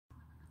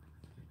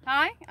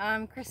Hi,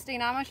 I'm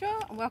Christine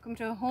Armishaw and welcome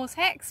to Horse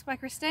Hacks by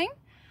Christine.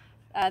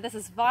 This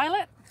is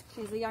Violet.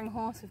 She's a young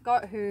horse we've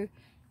got who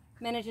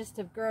manages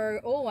to grow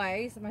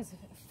always the most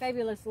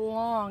fabulous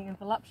long and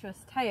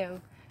voluptuous tail.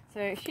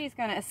 So she's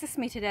going to assist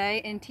me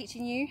today in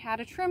teaching you how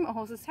to trim a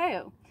horse's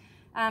tail.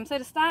 So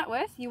to start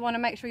with, you want to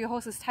make sure your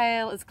horse's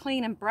tail is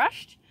clean and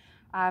brushed.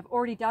 I've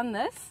already done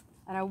this,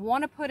 and I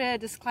want to put a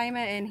disclaimer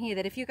in here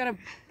that if you're going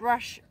to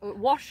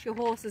wash your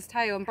horse's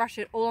tail and brush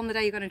it all on the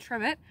day you're going to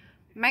trim it,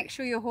 make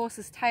sure your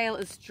horse's tail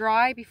is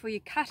dry before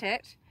you cut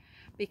it,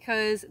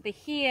 because the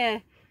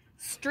hair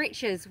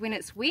stretches when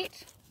it's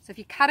wet. So if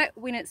you cut it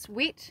when it's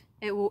wet,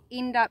 it will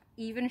end up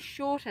even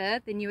shorter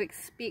than you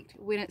expect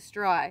when it's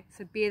dry.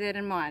 So bear that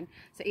in mind.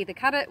 So either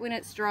cut it when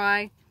it's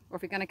dry, or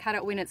if you're going to cut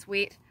it when it's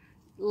wet,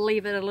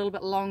 leave it a little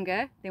bit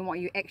longer than what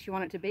you actually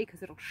want it to be,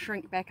 because it'll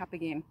shrink back up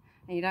again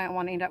and you don't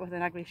want to end up with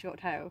an ugly short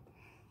tail.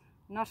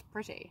 Not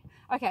pretty.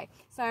 Okay,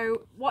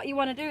 so what you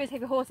want to do is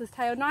have your horse's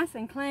tail nice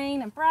and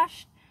clean and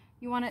brushed.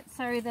 You want it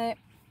so that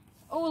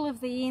all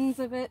of the ends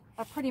of it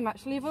are pretty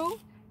much level.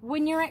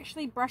 When you're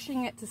actually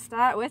brushing it to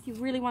start with, you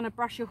really want to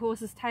brush your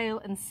horse's tail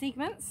in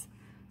segments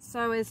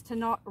so as to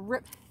not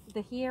rip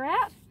the hair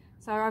out.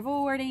 So I've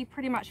already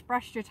pretty much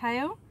brushed your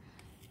tail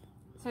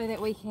so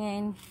that we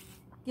can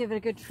give it a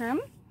good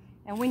trim.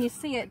 And when you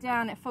see it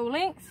down at full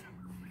length,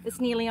 it's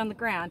nearly on the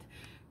ground.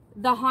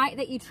 The height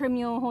that you trim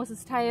your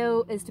horse's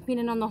tail is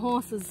dependent on the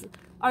horse's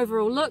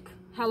overall look,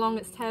 how long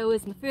its tail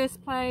is in the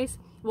first place,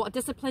 what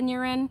discipline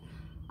you're in.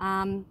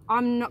 I'm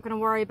not going to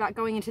worry about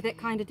going into that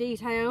kind of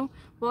detail.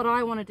 What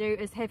I want to do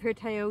is have her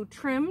tail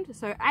trimmed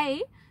so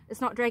A,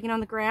 it's not dragging on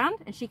the ground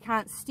and she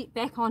can't step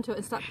back onto it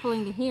and start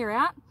pulling the hair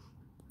out,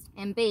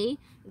 and B,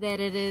 that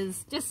it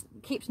is just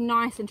keeps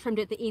nice and trimmed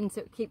at the end,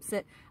 so it keeps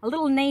it a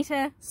little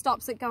neater,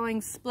 stops it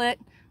going split,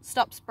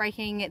 stops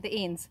breaking at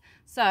the ends.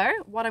 So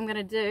what I'm going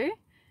to do,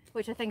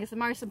 which I think is the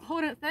most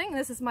important thing,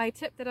 this is my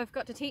tip that I've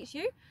got to teach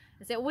you,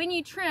 is that when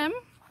you trim,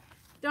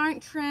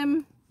 don't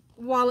trim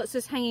while it's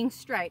just hanging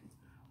straight.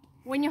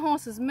 When your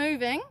horse is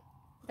moving,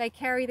 they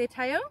carry their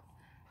tail.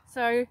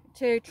 So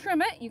to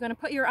trim it, you're going to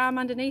put your arm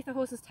underneath the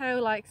horse's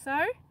tail like so.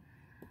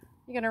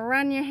 You're going to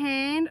run your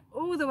hand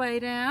all the way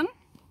down,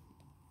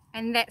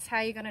 and that's how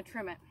you're going to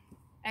trim it.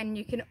 And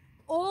you can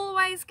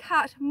always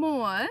cut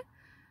more,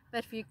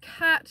 but if you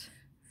cut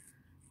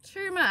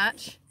too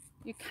much,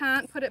 you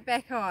can't put it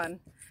back on.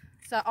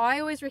 So I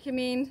always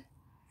recommend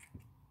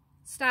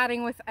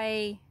starting with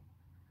a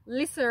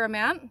lesser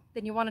amount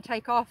than you want to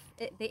take off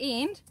at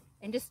the end,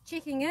 and just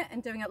checking it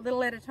and doing it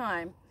little at a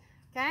time.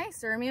 Okay,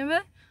 so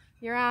remember,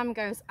 your arm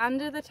goes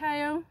under the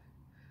tail,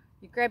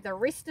 you grab the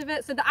rest of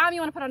it. So the arm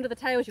you want to put under the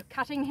tail is your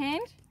cutting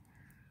hand.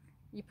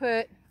 You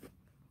put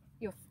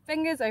your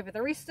fingers over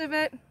the rest of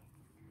it,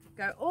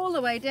 go all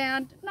the way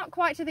down, not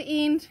quite to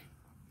the end,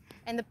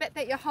 and the bit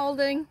that you're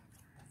holding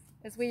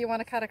is where you want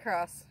to cut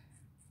across.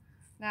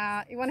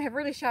 Now you want to have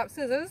really sharp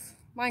scissors.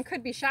 Mine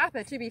could be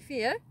sharper, to be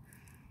fair,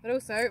 but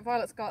also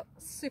Violet's got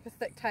a super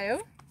thick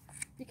tail.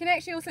 You can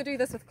actually also do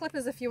this with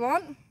clippers if you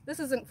want.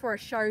 This isn't for a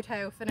show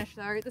tail finish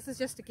though, this is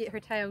just to get her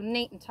tail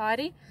neat and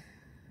tidy.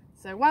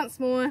 So once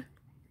more,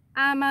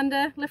 arm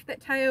under, lift that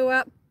tail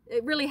up.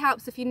 It really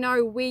helps if you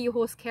know where your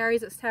horse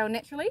carries its tail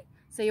naturally.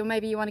 So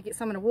maybe you want to get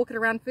someone to walk it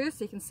around first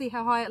so you can see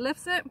how high it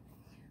lifts it.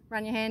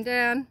 Run your hand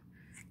down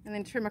and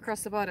then trim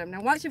across the bottom.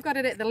 Now once you've got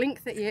it at the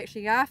length that you're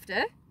actually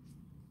after,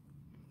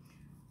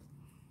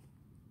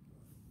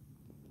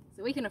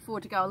 so we can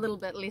afford to go a little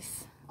bit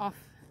less off,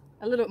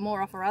 a little bit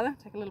more off, or rather,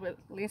 take a little bit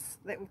less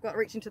that we've got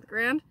reaching to the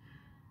ground.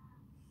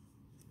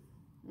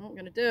 I'm not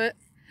going to do it.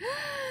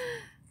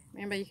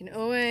 Remember, you can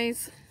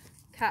always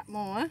cut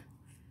more,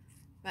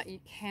 but you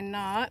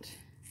cannot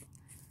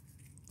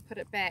put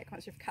it back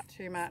once you've cut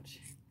too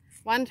much.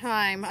 One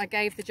time I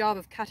gave the job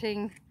of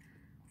cutting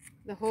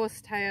the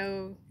horse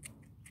tail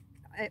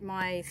at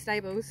my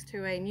stables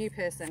to a new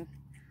person,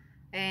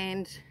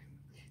 and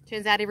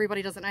turns out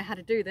everybody doesn't know how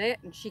to do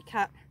that, and she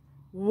cut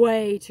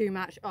way too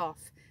much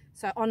off.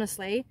 So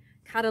honestly,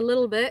 cut a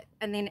little bit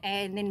and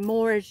then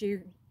more as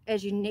you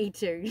need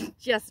to.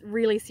 Just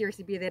really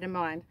seriously bear that in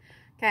mind.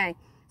 Okay,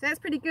 so that's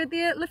pretty good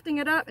there, lifting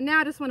it up. And now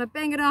I just want to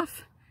bang it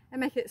off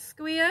and make it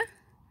square.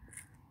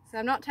 So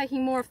I'm not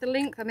taking more of the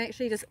length, I'm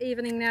actually just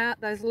evening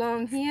out those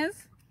long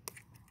hairs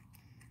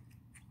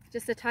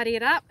just to tidy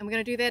it up. And we're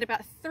going to do that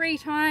about 3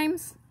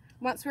 times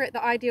once we're at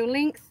the ideal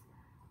length.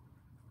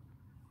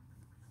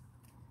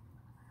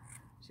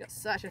 She's got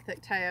such a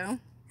thick tail.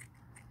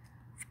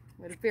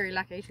 We're very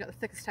lucky, she's got the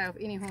thickest tail of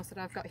any horse that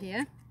I've got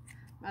here.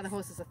 My other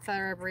horse is a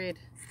thoroughbred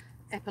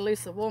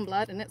Appaloosa warm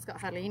blood, and it's got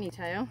hardly any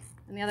tail.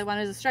 And the other one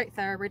is a straight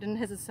thoroughbred, and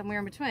his is somewhere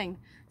in between.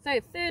 So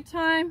 3rd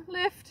time,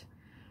 lift,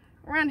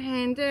 run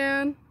hand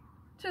down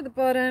to the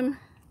bottom,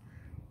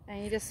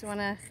 and you just want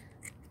to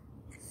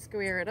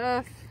square it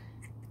off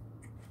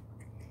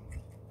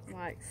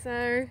like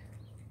so,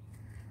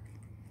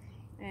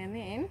 and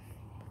then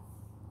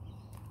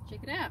check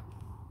it out.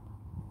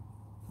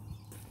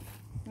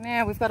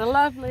 Now we've got a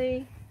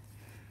lovely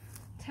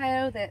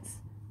tail that's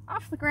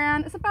off the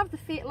ground. It's above the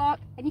fetlock,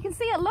 and you can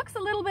see it looks a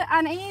little bit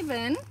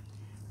uneven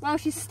while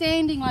she's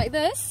standing like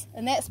this,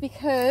 and that's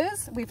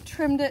because we've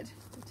trimmed it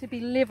to be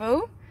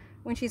level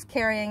when she's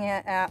carrying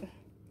it out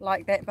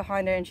like that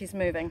behind her and she's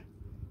moving.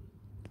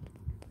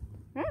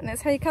 Right, and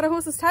that's how you cut a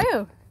horse's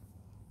tail.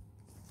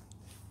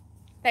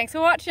 Thanks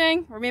for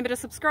watching. Remember to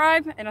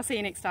subscribe, and I'll see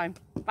you next time.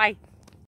 Bye.